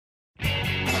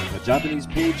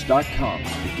JapanesePage.com,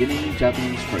 beginning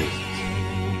Japanese phrases.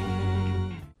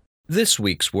 This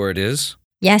week's word is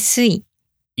安い、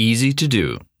 easy to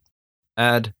do.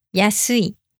 Add 安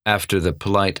い、 after the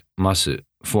polite masu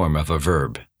form of a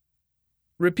verb.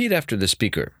 Repeat after the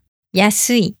speaker.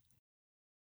 安い、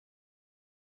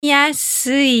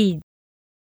安い、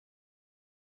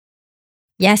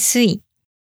安い。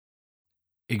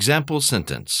Example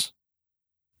sentence.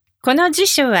 この辞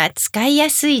書は使いや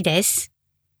すいです。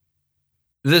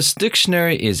This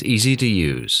dictionary is easy to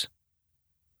use.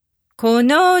 こ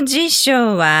の辞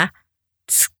書は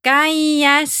使い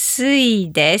やす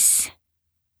いです。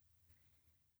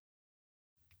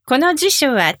この辞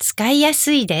書は使いや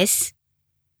すいです。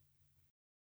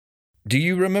Do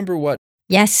you remember what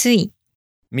安い、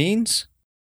 means?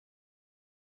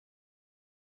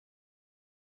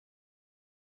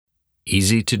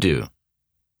 Easy to do.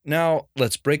 Now,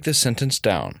 let's break this sentence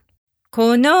down.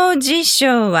 この辞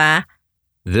書は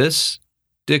This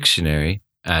dictionary,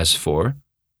 as for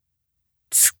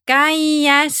使い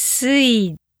やす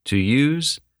い to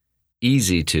use,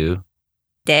 easy to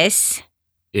です。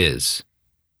 is.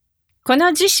 こ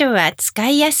の辞書は使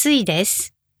いやすいで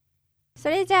す。そ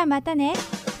れじゃあまたね。